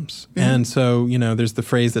problems. And so, there's the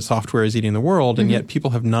phrase that software is eating the world, and yet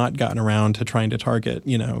people have not gotten around to trying to target,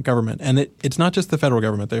 government. And it's not just the federal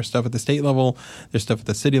government. There's stuff at the state level. There's stuff at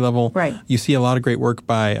the city level. Right. You see a lot of great work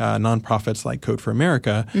by nonprofits like Code for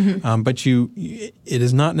America, but it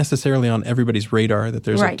is not necessarily on everybody's radar that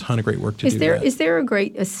there's a ton of great work to do. Is there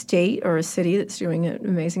a state or a city that's doing an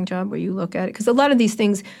amazing job where you look at it? Because a lot of these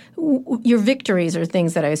things, your victories are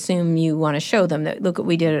things that I assume you want to show them. That look what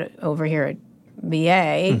we did over here at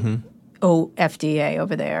VA, FDA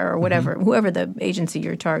over there, or whatever, whoever the agency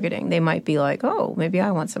you're targeting, they might be like, oh, maybe I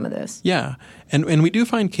want some of this. Yeah. And we do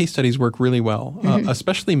find case studies work really well,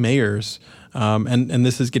 especially mayors And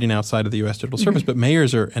this is getting outside of the U.S. Digital Service, but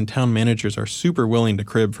mayors and town managers are super willing to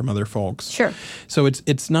crib from other folks. Sure. So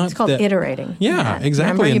it's not It's called iterating. Yeah,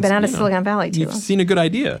 exactly. Remember, you've been out of Silicon Valley too You've long. seen a good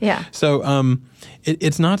idea. Yeah. So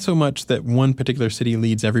it's not so much that one particular city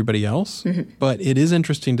leads everybody else, but it is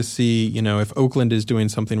interesting to see, if Oakland is doing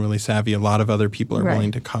something really savvy, a lot of other people are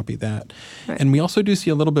willing to copy that. Right. And we also do see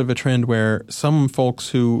a little bit of a trend where some folks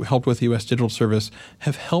who helped with the U.S. Digital Service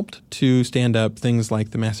have helped to stand up things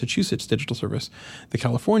like the Massachusetts Digital Service, the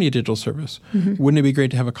California Digital Service. Wouldn't it be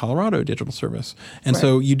great to have a Colorado Digital Service? And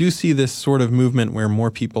so you do see this sort of movement where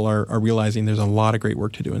more people are realizing there's a lot of great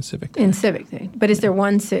work to do in civic. But is there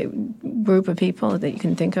one group of people that you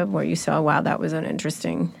can think of where you saw, wow, that was an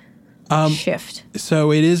interesting shift?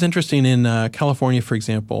 So it is interesting in California, for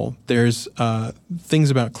example, there's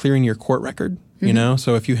things about clearing your court record,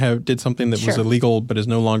 So if you did something that was illegal but is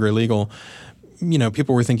no longer illegal,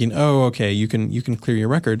 people were thinking, oh, okay, you can clear your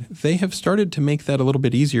record. They have started to make that a little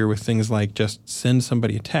bit easier with things like just send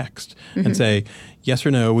somebody a text and say, yes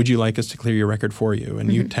or no, would you like us to clear your record for you?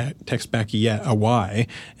 And you text back a Y,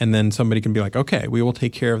 and then somebody can be like, okay, we will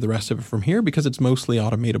take care of the rest of it from here because it's mostly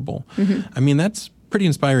automatable. I mean, that's pretty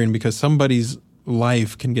inspiring because somebody's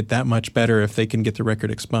life can get that much better if they can get the record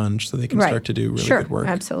expunged so they can start to do really good work.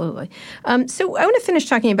 Absolutely. So I want to finish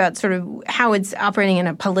talking about sort of how it's operating in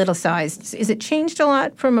a politicized. Is it changed a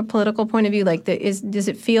lot from a political point of view? Like, does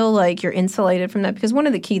it feel like you're insulated from that? Because one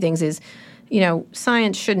of the key things is,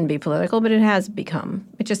 science shouldn't be political, but it has become.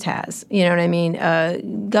 It just has. You know what I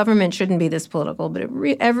mean? Government shouldn't be this political, but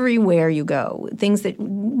everywhere you go, things that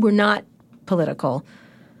were not political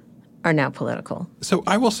are now political. So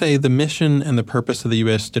I will say the mission and the purpose of the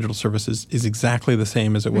U.S. Digital Services is exactly the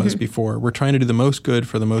same as it was before. We're trying to do the most good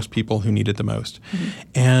for the most people who need it the most.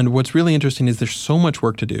 And what's really interesting is there's so much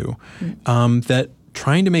work to do that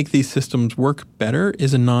trying to make these systems work better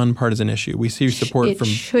is a nonpartisan issue. We see support from...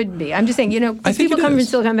 It should be. I'm just saying, people come from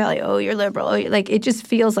Silicon Valley, oh, you're liberal. Oh, it just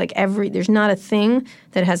feels like there's not a thing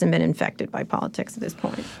that hasn't been infected by politics at this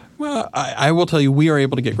point. Well, I will tell you, we are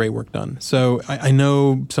able to get great work done. So I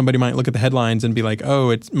know somebody might look at the headlines and be like,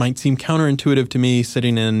 oh, it might seem counterintuitive to me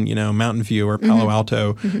sitting in, Mountain View or Palo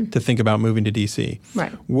Alto to think about moving to D.C.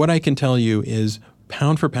 Right. What I can tell you is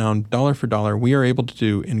pound for pound, dollar for dollar, we are able to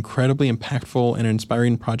do incredibly impactful and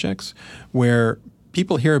inspiring projects where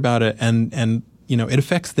people hear about it and it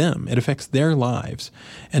affects them. It affects their lives.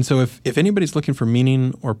 And so if anybody's looking for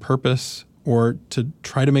meaning or purpose or to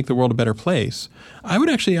try to make the world a better place, I would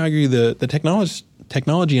actually argue the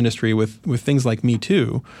technology industry with things like Me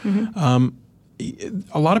Too, a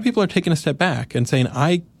lot of people are taking a step back and saying,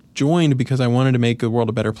 I joined because I wanted to make the world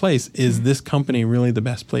a better place. Is this company really the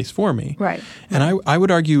best place for me? Right. And I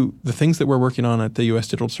would argue the things that we're working on at the U.S.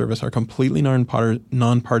 Digital Service are completely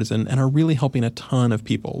nonpartisan and are really helping a ton of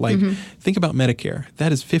people. Like, think about Medicare.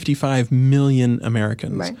 That is 55 million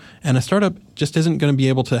Americans. Right. And a startup just isn't going to be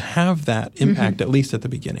able to have that impact, at least at the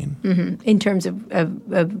beginning. In terms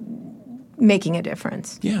of making a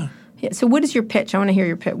difference. Yeah. Yeah, so what is your pitch? I want to hear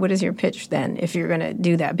your pitch. What is your pitch then if you're going to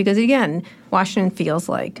do that? Because again, Washington feels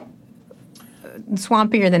like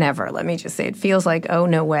swampier than ever. Let me just say, it feels like, oh,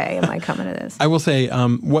 no way am I coming to this. I will say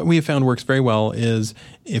what we have found works very well is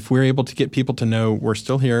if we're able to get people to know we're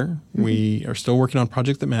still here, we are still working on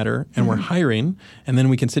projects that matter, and we're hiring, and then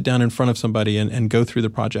we can sit down in front of somebody and go through the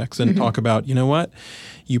projects and talk about, you know what,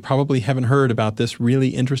 you probably haven't heard about this really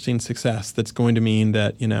interesting success that's going to mean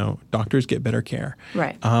that, doctors get better care.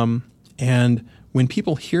 Right. And when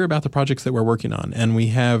people hear about the projects that we're working on, and we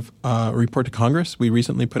have a report to Congress we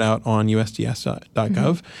recently put out on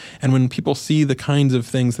USDS.gov, and when people see the kinds of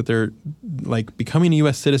things that they're like, becoming a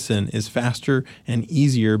U.S. citizen is faster and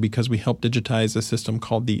easier because we help digitize a system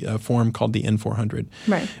called a form called the N400.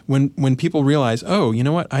 Right. When people realize, oh, you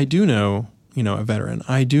know what, I do know a veteran.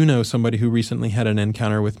 I do know somebody who recently had an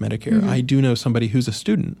encounter with Medicare. I do know somebody who's a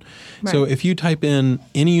student. Right. So if you type in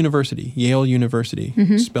any university, Yale University,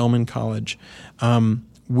 Spelman College,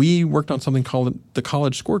 we worked on something called the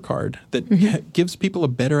College Scorecard that gives people a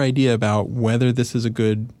better idea about whether this is a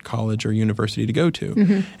good college or university to go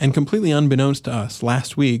to. And completely unbeknownst to us,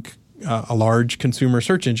 last week, a large consumer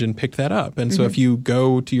search engine picked that up. And so if you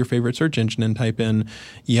go to your favorite search engine and type in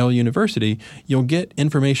Yale University, you'll get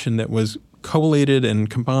information that was collated and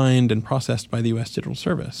combined and processed by the U.S. Digital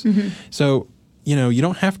Service. So, you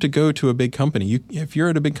don't have to go to a big company. If you're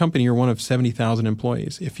at a big company, you're one of 70,000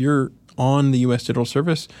 employees. If you're on the U.S. Digital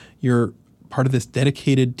Service, you're part of this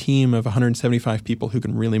dedicated team of 175 people who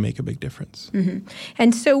can really make a big difference.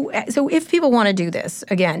 And so if people want to do this,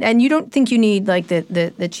 again, and you don't think you need like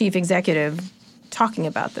the chief executive talking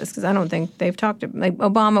about this, because I don't think they've talked – like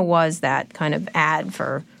Obama was that kind of ad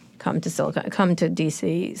for come to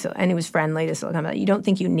DC, and he was friendly to Silicon Valley. You don't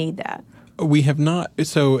think you need that? We have not.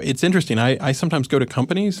 So it's interesting. I sometimes go to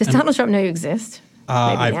companies. Does Donald Trump know you exist?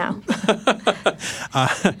 Maybe now.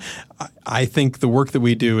 I think the work that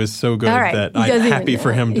we do is so good that I'm happy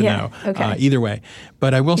for him to know. Okay. Either way.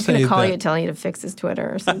 But I will say that... He's going to call you telling you to fix his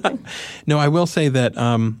Twitter or something. No, I will say that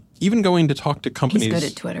even going to talk to companies he's good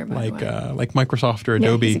at Twitter, by the way. Like Microsoft or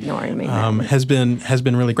Adobe he's ignoring me, has been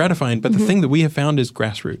really gratifying. But the thing that we have found is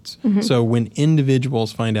grassroots. So when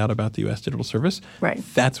individuals find out about the U.S. Digital Service,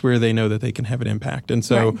 that's where they know that they can have an impact. And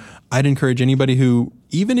so I'd encourage anybody who,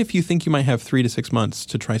 even if you think you might have 3 to 6 months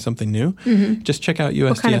to try something new, just check out USDS.gov.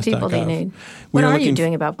 What kind of people do you need? What are you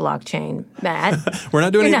doing about blockchain, Matt? We're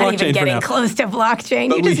not doing any blockchain for now. You're not even getting close to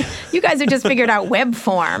blockchain. You guys have just figured out web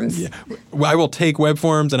forms. Yeah. Well, I will take web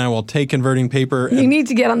forms and I will take converting paper. You need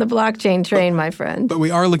to get on the blockchain train, my friend. But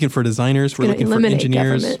we are looking for designers. We're looking for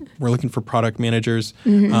engineers. Government. We're looking for product managers.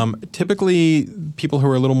 Typically, people who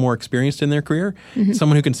are a little more experienced in their career.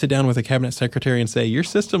 Someone who can sit down with a cabinet secretary and say, your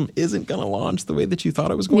system isn't going to launch the way that you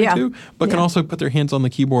thought it was going to, but can also put their hands on the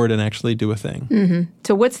keyboard and actually do a thing.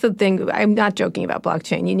 So what's the thing? I'm not joking about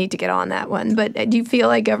blockchain. You need to get on that one. But do you feel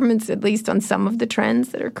like government's at least on some of the trends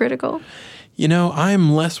that are critical? You know,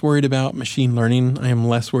 I'm less worried about machine learning. I am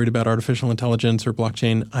less worried about artificial intelligence or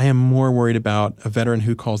blockchain. I am more worried about a veteran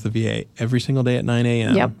who calls the VA every single day at 9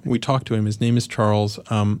 a.m. Yep. We talked to him. His name is Charles.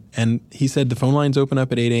 And he said the phone lines open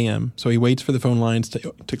up at 8 a.m. So he waits for the phone lines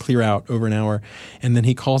to clear out over an hour. And then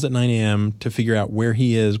he calls at 9 a.m. to figure out where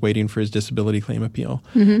he is waiting for his disability claim appeal.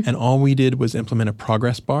 And all we did was implement a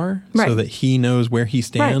progress bar so that he knows where he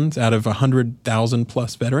stands out of 100,000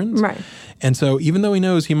 plus veterans. And so even though he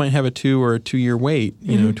knows he might have a 2 or a 2-year wait,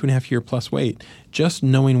 2.5 year plus wait, just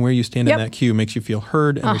knowing where you stand in that queue makes you feel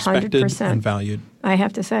heard and 100%. Respected and valued. I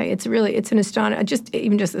have to say, it's an astonishing.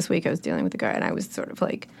 Even just this week, I was dealing with a guy, and I was sort of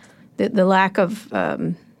like the lack of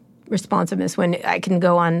responsiveness when I can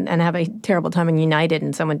go on and have a terrible time in United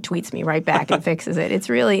and someone tweets me right back and fixes it. It's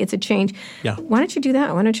a change. Yeah. Why don't you do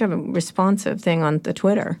that? Why don't you have a responsive thing on the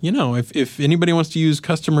Twitter? You know, if anybody wants to use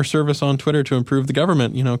customer service on Twitter to improve the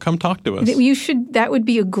government, come talk to us. You should. That would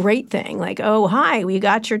be a great thing. Like, oh, hi, we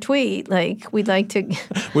got your tweet. Like, we'd like to.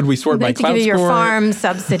 Would we sort by cloud score? Give you your farm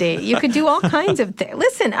subsidy. You could do all kinds of things.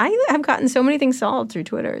 Listen, I have gotten so many things solved through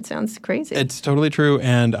Twitter. It sounds crazy. It's totally true,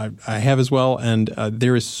 and I have as well. And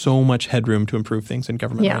there is so much headroom to improve things in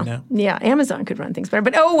government right now. Yeah, Amazon could run things better.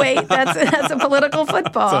 But oh wait, that's a political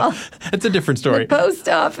football. It's a different story. The post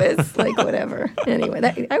office, like whatever. Anyway,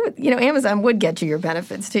 Amazon would get you your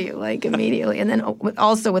benefits to you like immediately, and then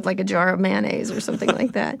also with like a jar of mayonnaise or something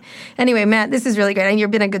like that. Anyway, Matt, this is really great, and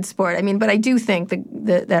you've been a good sport. I mean, but I do think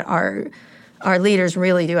that our leaders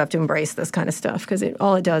really do have to embrace this kind of stuff because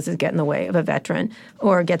all it does is get in the way of a veteran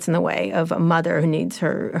or gets in the way of a mother who needs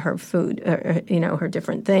her food, her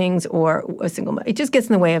different things, or a single mother. It just gets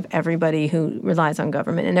in the way of everybody who relies on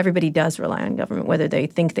government, and everybody does rely on government, whether they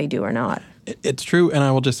think they do or not. It's true, and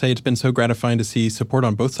I will just say it's been so gratifying to see support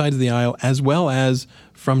on both sides of the aisle as well as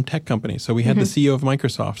from tech companies. So we had the CEO of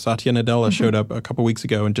Microsoft, Satya Nadella, showed up a couple weeks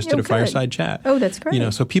ago and just did a fireside chat. Oh, that's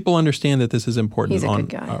great. So people understand that this is important He's a good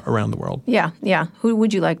guy. Around the world. Yeah. Who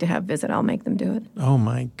would you like to have visit? I'll make them do it. Oh,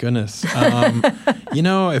 my goodness.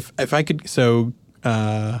 If I could,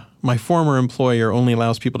 my former employer only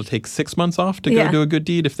allows people to take 6 months off to go do a good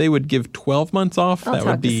deed. If they would give 12 months off, that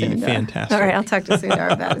would be fantastic. All right, I'll talk to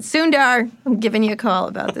Sundar about it. Sundar, I'm giving you a call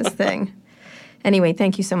about this thing. Anyway,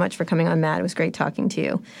 thank you so much for coming on, Matt. It was great talking to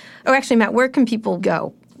you. Oh, actually, Matt, where can people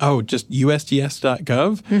go? Oh, just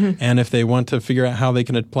USDS.gov. And if they want to figure out how they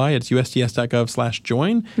can apply, it's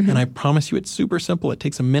USDS.gov/join. And I promise you it's super simple. It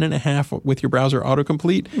takes a minute and a half with your browser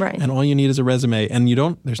autocomplete. Right. And all you need is a resume. And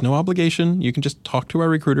there's no obligation. You can just talk to our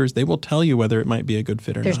recruiters. They will tell you whether it might be a good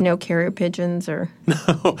fit or not. There's no carrier pigeons or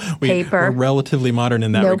paper. We're relatively modern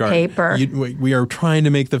in that regard. No paper. We are trying to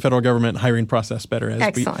make the federal government hiring process better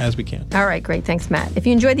as we can. All right, great. Thanks, Matt. If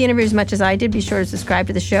you enjoyed the interview as much as I did, be sure to subscribe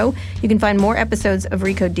to the show. You can find more episodes of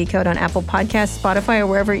Recode Decode on Apple Podcasts, Spotify, or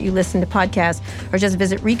wherever you listen to podcasts, or just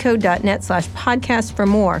visit recode.net/podcast for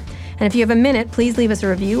more. And if you have a minute, please leave us a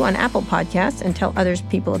review on Apple Podcasts and tell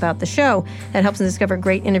people about the show. That helps us discover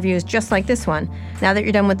great interviews just like this one. Now that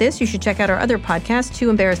you're done with this, you should check out our other podcasts, Too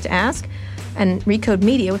Embarrassed to Ask and Recode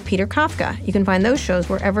Media with Peter Kafka. You can find those shows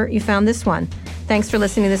wherever you found this one. Thanks for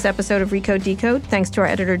listening to this episode of Recode Decode. Thanks to our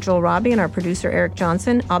editor, Joel Robbie, and our producer, Eric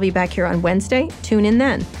Johnson. I'll be back here on Wednesday. Tune in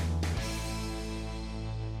then.